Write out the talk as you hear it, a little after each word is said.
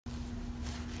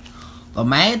The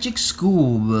Magic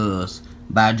School Bus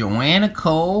by Joanna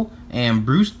Cole and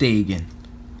Brice Dagan.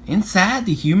 Inside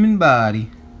the human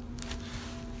body.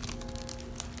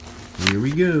 Here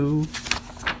we go.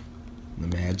 The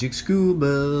Magic School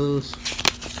Bus.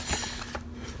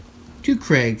 To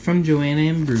Craig from Joanna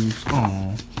and Brice.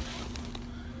 Aww.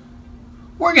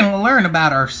 We're gonna learn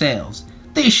about ourselves.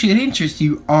 This should interest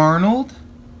you, Arnold.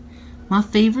 My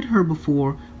favorite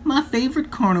herbivore. My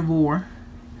favorite carnivore.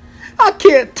 I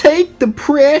can't take the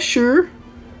pressure.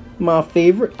 My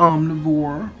favorite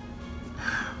omnivore.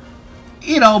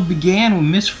 It all began when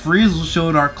Miss Frizzle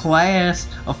showed our class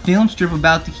a film strip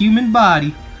about the human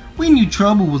body. We knew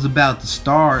trouble was about to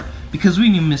start because we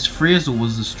knew Miss Frizzle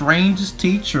was the strangest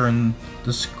teacher in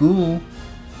the school.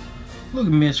 Look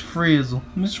at Miss Frizzle.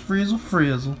 Miss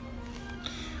Frizzle.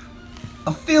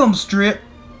 A film strip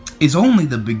is only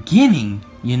the beginning,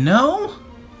 you know?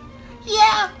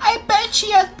 Yeah, I bet she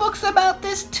has books about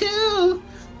this too.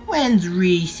 When's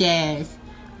recess?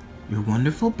 Your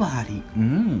wonderful body.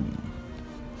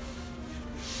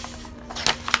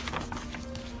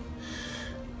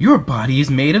 Your Body is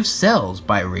Made of Cells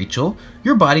by Rachel.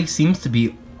 Your body seems to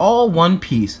be all one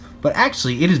piece, but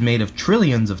actually it is made of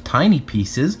trillions of tiny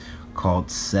pieces called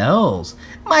cells.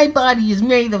 My body is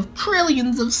made of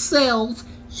trillions of cells.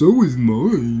 So is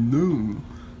mine, no.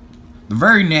 The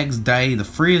very next day, the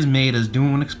Frizz made us do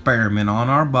an experiment on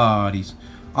our bodies.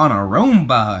 On our own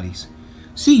bodies.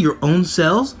 See your own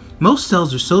cells? Most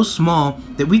cells are so small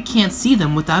that we can't see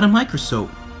them without a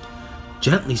microscope.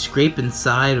 Gently scrape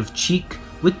inside of cheek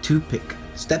with toothpick.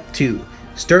 Step 2.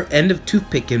 Stir end of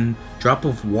toothpick in drop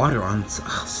of water on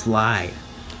slide.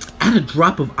 Add a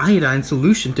drop of iodine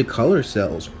solution to color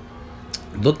cells.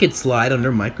 Look at slide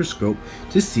under microscope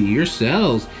to see your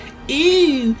cells.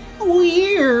 Ew,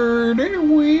 weird.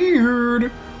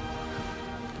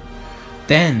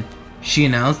 Then she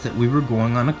announced that we were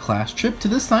going on a class trip to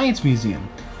the Science Museum.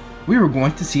 We were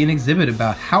going to see an exhibit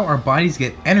about how our bodies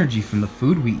get energy from the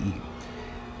food we eat.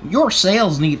 Your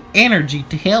cells need energy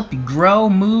to help you grow,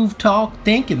 move, talk,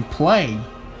 think, and play.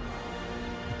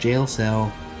 Jail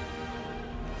cell.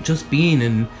 Just being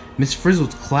in Miss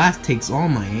Frizzle's class takes all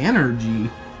my energy.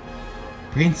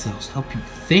 Brain cells help you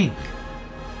think.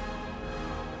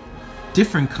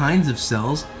 Different kinds of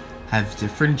cells have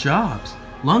different jobs.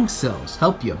 Lung cells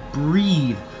help you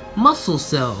breathe. Muscle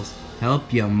cells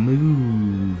help you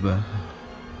move.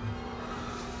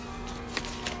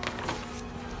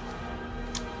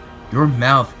 Your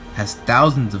mouth has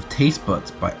thousands of taste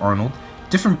buds by Arnold.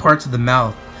 Different parts of the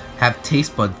mouth have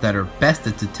taste buds that are best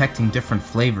at detecting different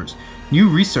flavors. New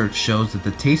research shows that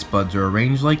the taste buds are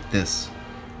arranged like this: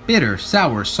 bitter,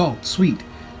 sour, salt, sweet.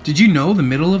 Did you know the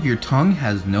middle of your tongue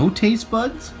has no taste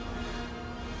buds?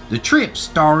 The trip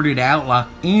started out like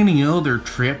any other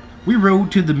trip. We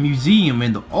rode to the museum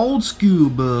in the old school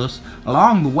bus.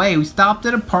 Along the way, we stopped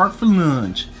at a park for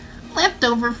lunch.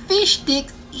 Leftover fish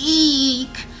sticks,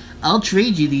 eek! I'll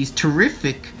trade you these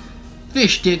terrific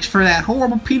fish sticks for that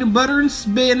horrible peanut butter and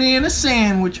banana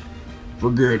sandwich.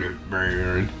 Forget it,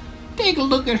 man. Take a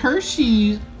look at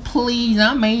Hershey's, please.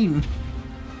 I'm eating.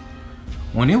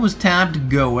 When it was time to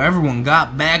go, everyone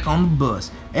got back on the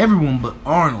bus. Everyone but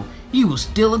Arnold. He was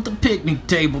still at the picnic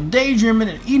table, daydreaming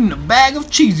and eating a bag of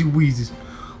Cheesy Wheezes.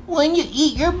 When you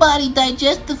eat, your body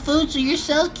digests the food so your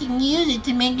cells can use it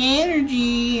to make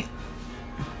energy.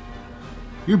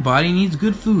 Your Body Needs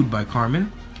Good Food by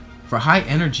Carmen. For high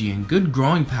energy and good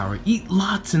growing power, eat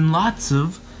lots and lots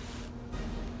of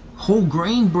whole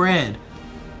grain bread,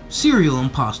 cereal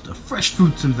and pasta, fresh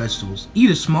fruits and vegetables.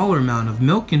 Eat a smaller amount of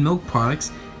milk and milk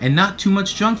products and not too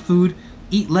much junk food.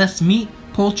 Eat less meat,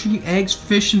 poultry, eggs,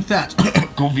 fish, and fats.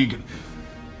 Go vegan.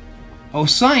 Oh,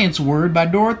 science word by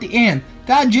Dorothy Ann.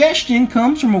 Digestion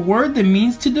comes from a word that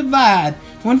means to divide.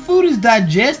 When food is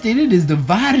digested, it is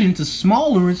divided into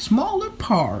smaller and smaller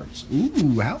parts.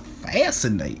 Ooh, how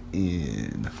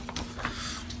fascinating.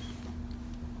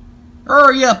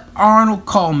 Hurry up, Arnold,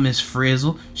 called Miss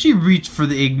Frizzle. She reached for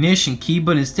the ignition key,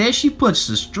 but instead she pushed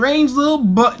a strange little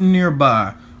button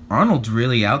nearby. Arnold's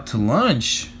really out to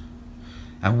lunch.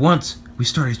 At once, we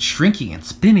started shrinking and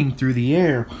spinning through the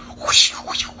air.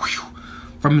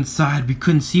 From inside, we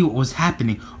couldn't see what was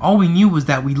happening. All we knew was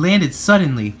that we landed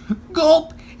suddenly.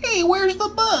 Gulp! Hey, where's the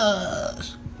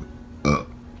bus?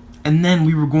 And then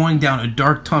we were going down a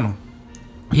dark tunnel.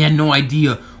 We had no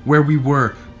idea where we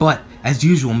were, but as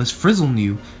usual, Miss Frizzle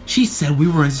knew. She said we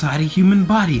were inside a human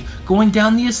body, going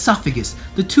down the esophagus,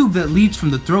 the tube that leads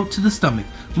from the throat to the stomach.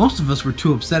 Most of us were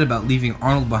too upset about leaving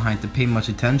Arnold behind to pay much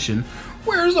attention.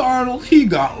 Where's Arnold? He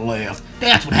got left.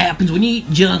 That's what happens when you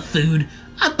eat junk food.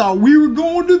 I thought we were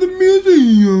going to the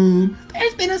museum.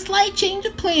 There's been a slight change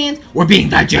of plans. We're being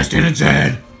digested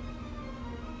instead.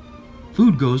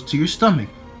 Food goes to your stomach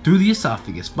through the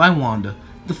esophagus by Wanda.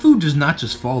 The food does not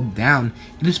just fall down,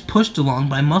 it is pushed along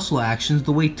by muscle actions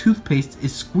the way toothpaste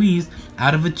is squeezed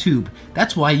out of a tube.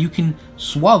 That's why you can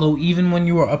swallow even when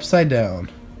you are upside down.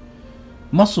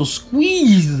 Muscles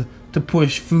squeeze to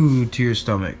push food to your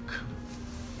stomach.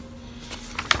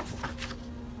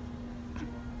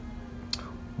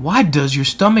 Why does your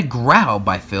stomach growl?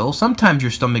 By Phil. Sometimes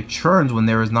your stomach churns when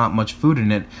there is not much food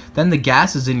in it. Then the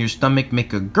gases in your stomach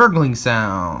make a gurgling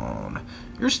sound.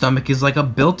 Your stomach is like a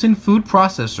built-in food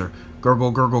processor. Gurgle,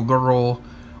 gurgle, gurgle.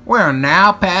 We are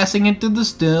now passing into the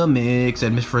stomach,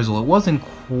 said Miss Frizzle. It wasn't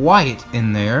quiet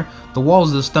in there. The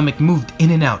walls of the stomach moved in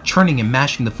and out, churning and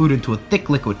mashing the food into a thick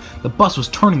liquid. The bus was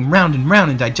turning round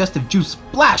and digestive juice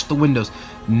splashed the windows.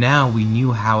 Now we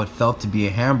knew how it felt to be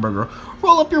a hamburger.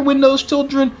 Roll up your windows,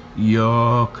 children.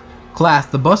 Yuck. Class,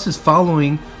 the bus is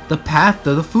following the path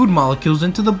of the food molecules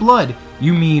into the blood.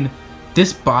 You mean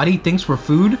this body thinks we're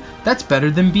food? That's better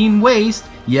than being waste.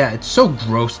 Yeah, it's so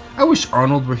gross. I wish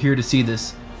Arnold were here to see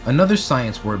this. Another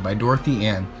science word by Dorothy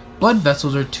Ann. Blood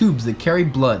vessels are tubes that carry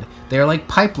blood. They are like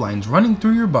pipelines running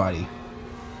through your body.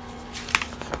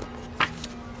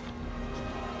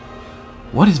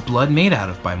 What is blood made out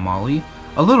of? By Molly.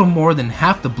 A little more than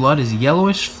half the blood is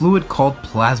yellowish fluid called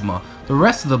plasma. The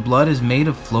rest of the blood is made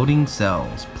of floating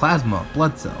cells. Plasma,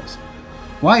 blood cells.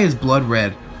 Why is blood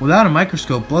red? Without a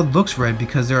microscope, blood looks red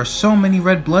because there are so many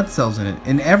red blood cells in it.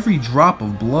 In every drop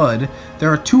of blood,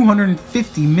 there are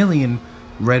 250 million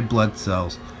red blood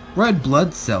cells. Red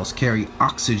blood cells carry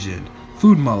oxygen,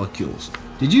 food molecules.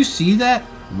 Did you see that?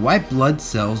 White blood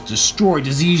cells destroy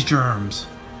disease germs.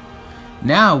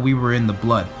 Now we were in the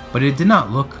blood, but it did not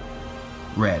look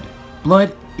red.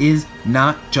 Blood is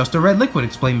not just a red liquid,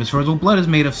 explained Miss Frizzle. Blood is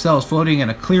made of cells floating in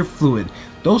a clear fluid.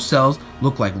 Those cells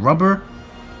look like rubber.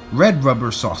 Red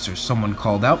rubber saucers, someone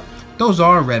called out. Those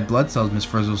are red blood cells, Miss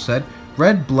Frizzle said.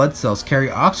 Red blood cells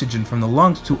carry oxygen from the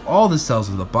lungs to all the cells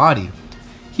of the body.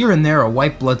 Here and there, a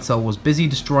white blood cell was busy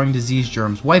destroying disease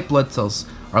germs. White blood cells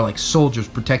are like soldiers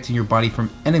protecting your body from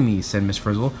enemies, said Miss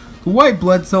Frizzle. The white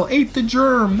blood cell ate the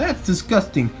germ. That's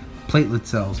disgusting. Platelet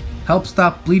cells help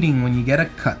stop bleeding when you get a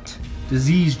cut.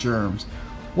 Disease germs.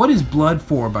 What is blood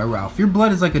for? By Ralph. Your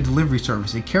blood is like a delivery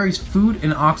service. It carries food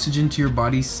and oxygen to your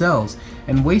body's cells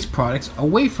and waste products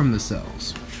away from the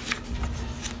cells.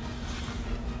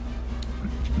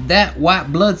 That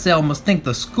white blood cell must think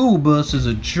the school bus is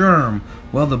a germ.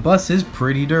 Well, the bus is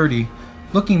pretty dirty.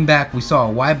 Looking back, we saw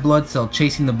a white blood cell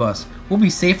chasing the bus. We'll be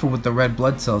safer with the red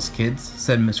blood cells, kids,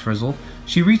 said Miss Frizzle.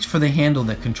 She reached for the handle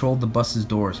that controlled the bus's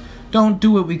doors. Don't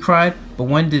do it, we cried. But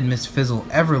when did Miss Frizzle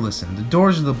ever listen? The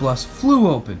doors of the bus flew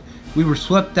open. We were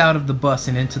swept out of the bus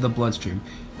and into the bloodstream.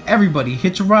 Everybody,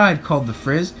 hitch a ride, called the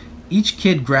Frizz. Each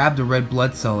kid grabbed a red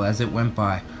blood cell as it went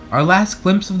by. Our last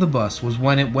glimpse of the bus was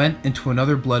when it went into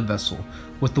another blood vessel,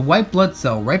 with the white blood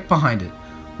cell right behind it.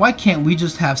 Why can't we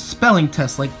just have spelling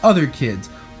tests like other kids?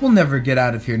 We'll never get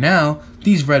out of here now.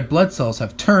 These red blood cells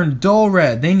have turned dull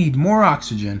red. They need more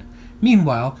oxygen.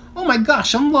 Meanwhile, oh my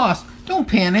gosh, I'm lost. Don't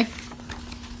panic.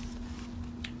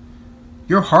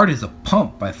 Your heart is a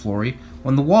pump, by Flory.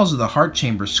 When the walls of the heart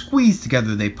chamber squeeze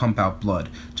together, they pump out blood.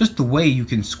 Just the way you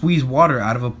can squeeze water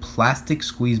out of a plastic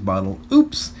squeeze bottle.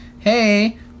 Oops.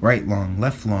 Hey. Right lung,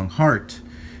 left lung, heart.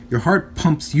 Your heart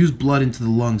pumps used blood into the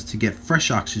lungs to get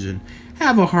fresh oxygen.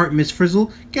 Have a heart, Miss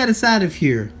Frizzle. Get us out of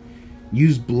here.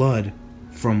 Use blood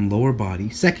from lower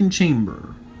body, second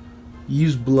chamber.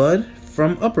 Use blood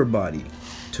from upper body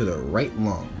to the right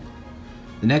lung.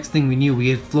 The next thing we knew, we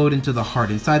had flowed into the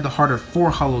heart. Inside the heart are 4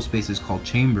 hollow spaces called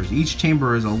chambers. Each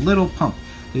chamber is a little pump.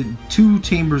 The 2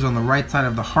 chambers on the right side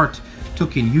of the heart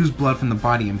took in used blood from the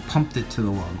body and pumped it to the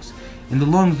lungs. In the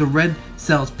lungs, the red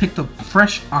cells picked up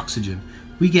fresh oxygen.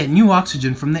 We get new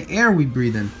oxygen from the air we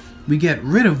breathe in. We get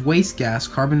rid of waste gas,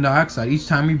 carbon dioxide, each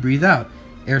time we breathe out.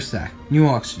 Air sac, new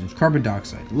oxygen, carbon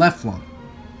dioxide, left lung.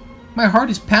 My heart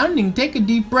is pounding. Take a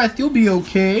deep breath. You'll be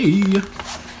okay.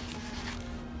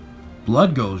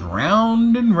 Blood goes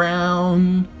round and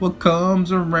round. What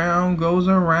comes around goes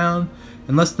around.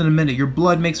 In less than a minute, your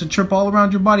blood makes a trip all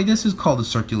around your body. This is called the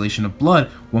circulation of blood.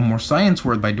 One more science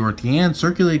word by Dorothy Ann.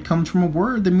 Circulate comes from a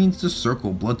word that means to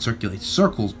circle. Blood circulates,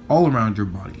 circles all around your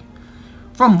body.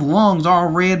 From the lungs, our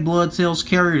red blood cells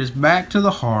carried us back to the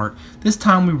heart. This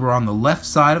time we were on the left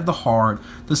side of the heart,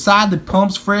 the side that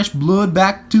pumps fresh blood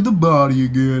back to the body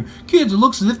again. Kids, it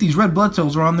looks as if these red blood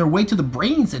cells are on their way to the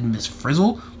brain, said Miss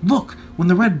Frizzle. Look, when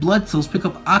the red blood cells pick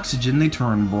up oxygen, they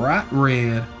turn bright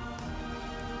red.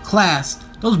 Class,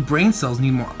 those brain cells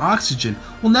need more oxygen.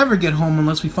 We'll never get home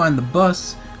unless we find the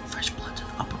bus. Fresh blood to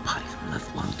the upper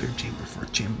third chamber,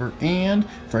 fourth chamber, and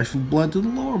fresh blood to the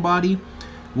lower body.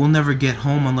 We'll never get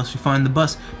home unless we find the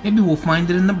bus. Maybe we'll find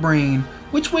it in the brain.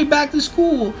 Which way back to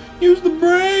school? Use the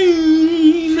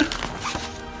brain!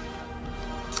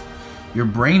 Your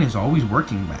brain is always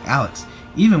working, by Alex.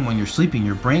 Even when you're sleeping,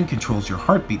 your brain controls your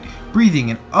heartbeat,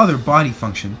 breathing, and other body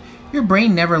function. Your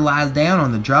brain never lies down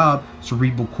on the job.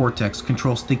 Cerebral Cortex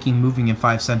controls thinking, moving in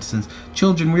 5 sentences.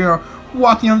 Children, we are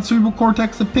walking on the Cerebral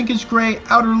Cortex, the pinkish gray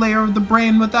outer layer of the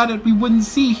brain. Without it, we wouldn't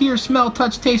see, hear, smell,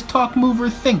 touch, taste, talk, move, or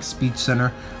think. Speech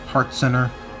center, heart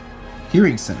center,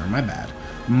 hearing center, my bad,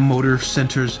 motor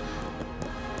centers,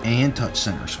 and touch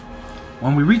centers.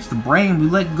 When we reached the brain, we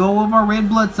let go of our red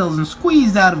blood cells and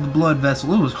squeezed out of the blood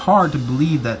vessel. It was hard to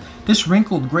believe that this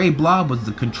wrinkled gray blob was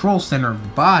the control center of the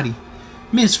body.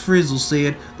 Miss Frizzle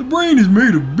said, "The brain is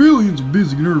made of billions of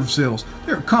basic nerve cells.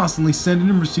 They are constantly sending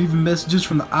and receiving messages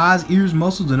from the eyes, ears,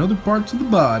 muscles, and other parts of the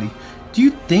body. Do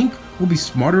you think we'll be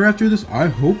smarter after this? I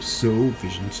hope so."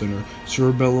 Vision center.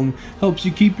 Cerebellum helps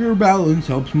you keep your balance,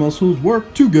 helps muscles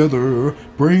work together.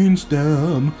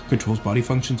 Brainstem controls body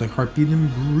functions like heartbeat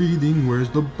and breathing. Where's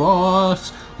the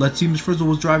bus? Let's see, Miss Frizzle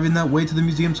was driving that way to the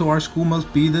museum, so our school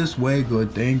must be this way.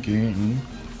 Good thinking.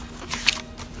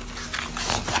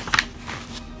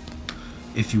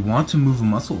 If You Want to Move a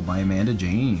Muscle by Amanda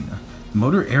Jane. The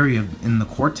motor area in the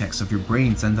cortex of your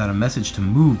brain sends out a message to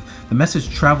move. The message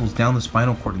travels down the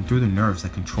spinal cord and through the nerves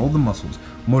that control the muscles.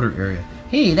 Motor area.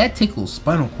 Hey, that tickles.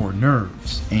 Spinal cord,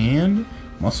 nerves, and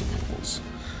muscles.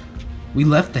 We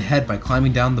left the head by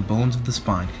climbing down the bones of the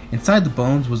spine. Inside the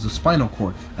bones was the spinal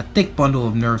cord, a thick bundle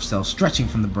of nerve cells stretching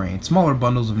from the brain. Smaller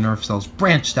bundles of nerve cells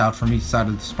branched out from each side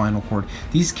of the spinal cord.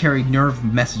 These carried nerve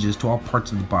messages to all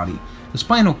parts of the body. The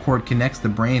spinal cord connects the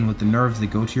brain with the nerves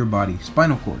that go to your body.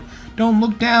 Spinal cord. Don't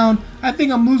look down. I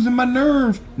think I'm losing my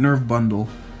nerve. Nerve bundle.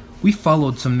 We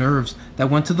followed some nerves that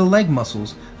went to the leg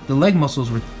muscles. The leg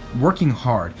muscles were working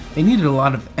hard. They needed a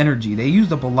lot of energy. They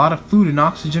used up a lot of food and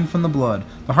oxygen from the blood.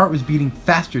 The heart was beating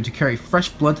faster to carry fresh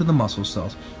blood to the muscle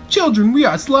cells. Children, we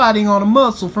are sliding on a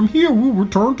muscle. From here, we'll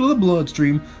return to the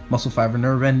bloodstream. Muscle fiber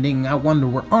nerve ending. I wonder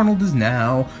where Arnold is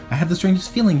now. I have the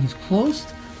strangest feeling he's close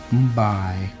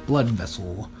by. Blood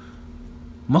vessel.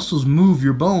 Muscles Move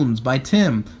Your Bones by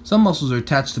Tim. Some muscles are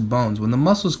attached to bones. When the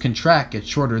muscles contract, get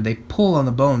shorter, they pull on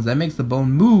the bones. That makes the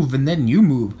bone move, and then you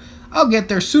move. I'll get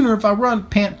there sooner if I run.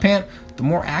 Pant, pant. The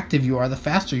more active you are, the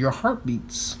faster your heart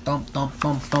beats. Thump, thump,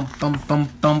 thump, thump, thump, thump,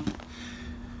 thump.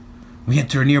 We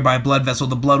entered a nearby blood vessel.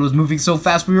 The blood was moving so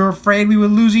fast we were afraid we would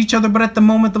lose each other, but at the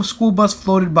moment the school bus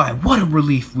floated by. What a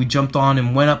relief! We jumped on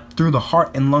and went up through the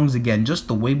heart and lungs again, just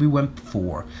the way we went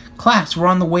before. Class, we're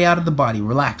on the way out of the body.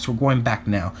 Relax, we're going back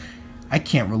now. I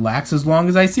can't relax as long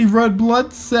as I see red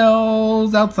blood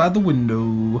cells outside the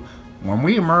window. When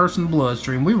we emerged from the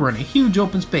bloodstream, we were in a huge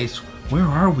open space. Where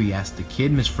are we? Asked the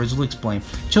kid. Miss Frizzle explained.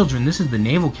 Children, this is the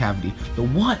navel cavity. The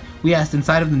what? We asked.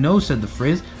 Inside of the nose, said the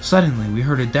Frizz. Suddenly, we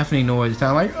heard a deafening noise.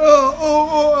 Sound like,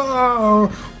 oh,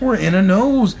 we're in a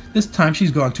nose. This time she's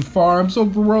gone too far. I'm so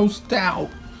grossed out.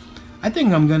 I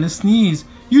think I'm gonna sneeze.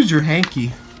 Use your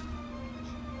hanky.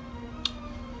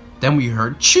 Then we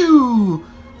heard, chew.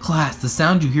 Class, the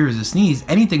sound you hear is a sneeze.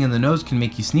 Anything in the nose can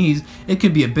make you sneeze. It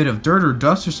could be a bit of dirt or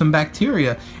dust or some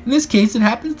bacteria. In this case, it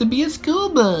happens to be a school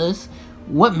bus.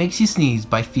 What Makes You Sneeze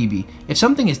by Phoebe. If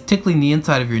something is tickling the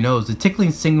inside of your nose, the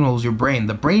tickling signals your brain.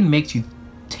 The brain makes you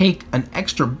take an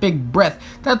extra big breath.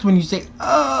 That's when you say,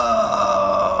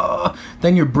 ah.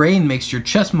 Then your brain makes your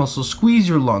chest muscles squeeze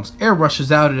your lungs. Air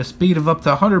rushes out at a speed of up to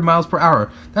 100 miles per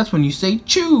hour. That's when you say,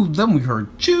 chew. Then we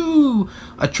heard, chew.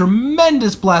 A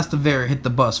tremendous blast of air hit the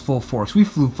bus full force. We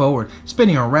flew forward,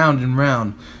 spinning around and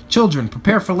round. Children,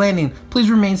 prepare for landing. Please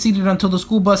remain seated until the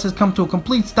school bus has come to a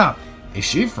complete stop. Is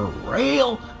she for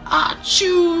real?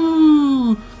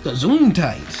 Achoo! The zoom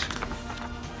tight.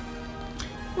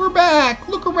 We're back.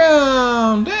 Look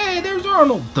around. Hey, there's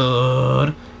Arnold.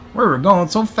 Thud. We were going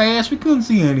so fast we couldn't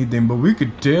see anything, but we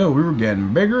could tell we were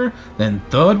getting bigger. Then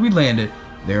thud, we landed.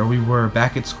 There we were,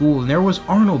 back at school, and there was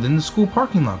Arnold in the school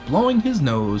parking lot, blowing his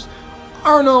nose.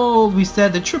 Arnold, we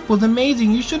said, the trip was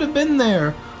amazing. You should have been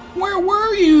there. Where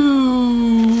were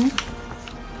you?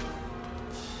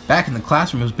 Back in the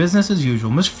classroom, it was business as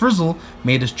usual. Miss Frizzle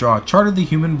made us draw a chart of the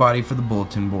human body for the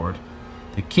bulletin board.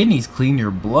 The kidneys clean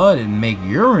your blood and make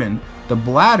urine. The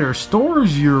bladder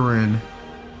stores urine.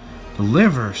 The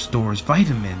liver stores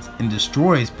vitamins and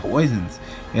destroys poisons.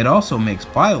 It also makes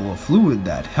bile, a fluid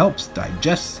that helps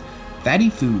digest fatty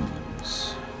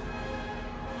foods.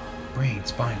 Brain,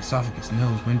 spine, esophagus,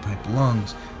 nose, windpipe,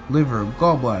 lungs, liver,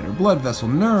 gallbladder, blood vessel,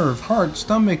 nerve, heart,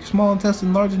 stomach, small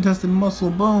intestine, large intestine, muscle,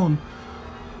 bone.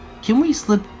 Can we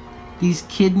slip these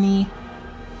kidney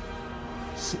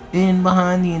In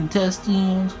behind the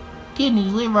intestines.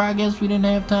 Kidneys, liver, I guess we didn't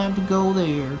have time to go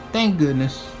there. Thank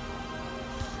goodness.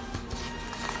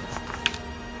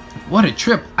 What a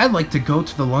trip. I'd like to go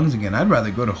to the lungs again. I'd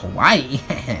rather go to Hawaii.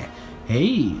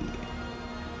 Hey.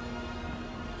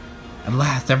 At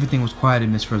last, everything was quiet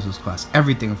in Miss Frizzle's class.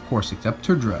 Everything, of course, except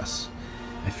her dress.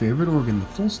 My favorite organ, the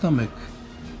full stomach.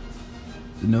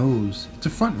 The nose. It's a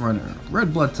front runner.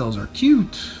 Red blood cells are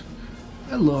cute.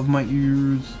 I love my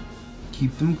ears.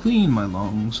 Keep them clean, my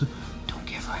lungs. Don't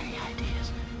give her any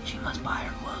ideas. She must buy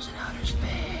her clothes in outer space.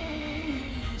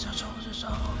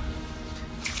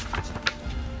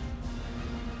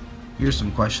 Here's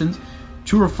some questions.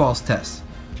 True or false test.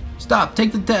 Stop,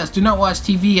 take the test. Do not watch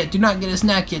TV yet. Do not get a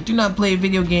snack yet. Do not play a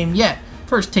video game yet.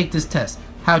 First, take this test.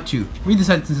 How to. Read the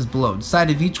sentences below.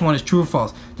 Decide if each one is true or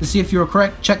false. To see if you are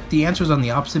correct, check the answers on the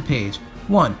opposite page.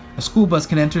 1. A school bus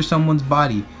can enter someone's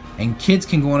body and kids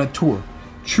can go on a tour.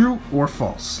 True or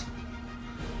false?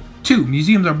 2.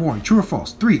 Museums are boring. True or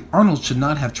false? 3. Arnold should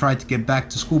not have tried to get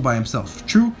back to school by himself.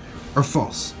 True or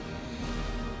false?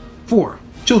 4.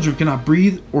 Children cannot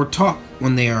breathe or talk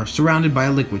when they are surrounded by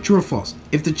a liquid. True or false?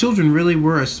 If the children really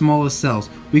were as small as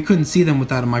cells, we couldn't see them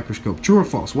without a microscope. True or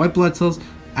false? White blood cells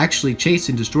actually chase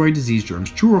and destroy disease germs.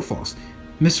 True or false?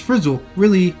 Miss Frizzle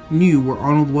really knew where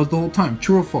Arnold was the whole time.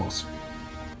 True or false?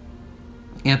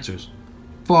 Answers.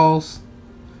 False.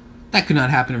 That could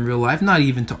not happen in real life, not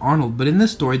even to Arnold, but in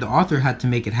this story the author had to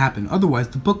make it happen. Otherwise,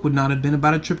 the book would not have been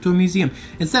about a trip to a museum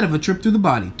instead of a trip through the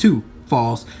body. 2.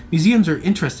 False. Museums are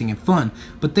interesting and fun,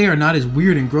 but they are not as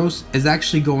weird and gross as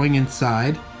actually going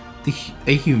inside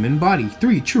a human body.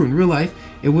 3. True. In real life,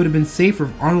 it would have been safer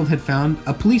if Arnold had found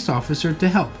a police officer to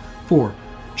help. 4.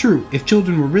 True. If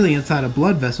children were really inside a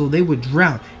blood vessel, they would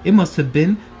drown. It must have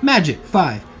been magic.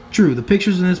 5. True. The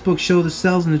pictures in this book show the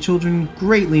cells in the children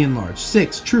greatly enlarged.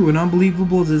 6. True. And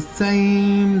unbelievable as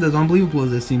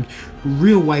it seems,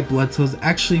 real white blood cells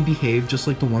actually behave just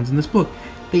like the ones in this book.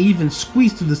 They even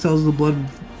squeeze through the cells of the blood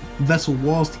vessel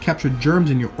walls to capture germs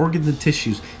in your organs and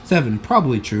tissues. 7.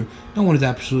 Probably true. No one is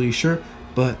absolutely sure,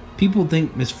 but people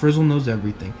think Miss Frizzle knows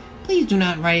everything. Please do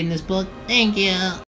not write in this book. Thank you.